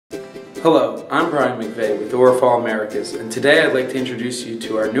Hello, I'm Brian McVeigh with ORAFOL Americas, and today I'd like to introduce you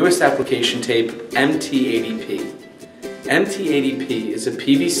to our newest application tape, MT80P. MT80P is a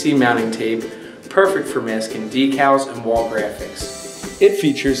PVC mounting tape perfect for masking decals and wall graphics. It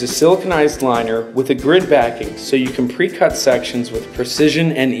features a siliconized liner with a grid backing so you can pre-cut sections with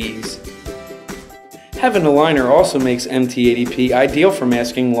precision and ease. Having a liner also makes MT80P ideal for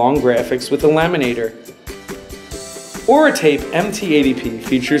masking long graphics with a laminator. ORATAPE MT80P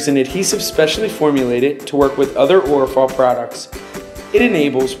features an adhesive specially formulated to work with other ORAFOL products. It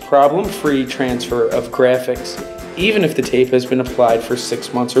enables problem-free transfer of graphics even if the tape has been applied for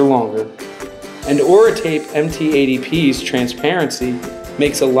 6 months or longer. And ORATAPE MT80P's transparency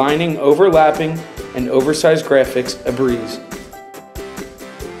makes aligning overlapping and oversized graphics a breeze.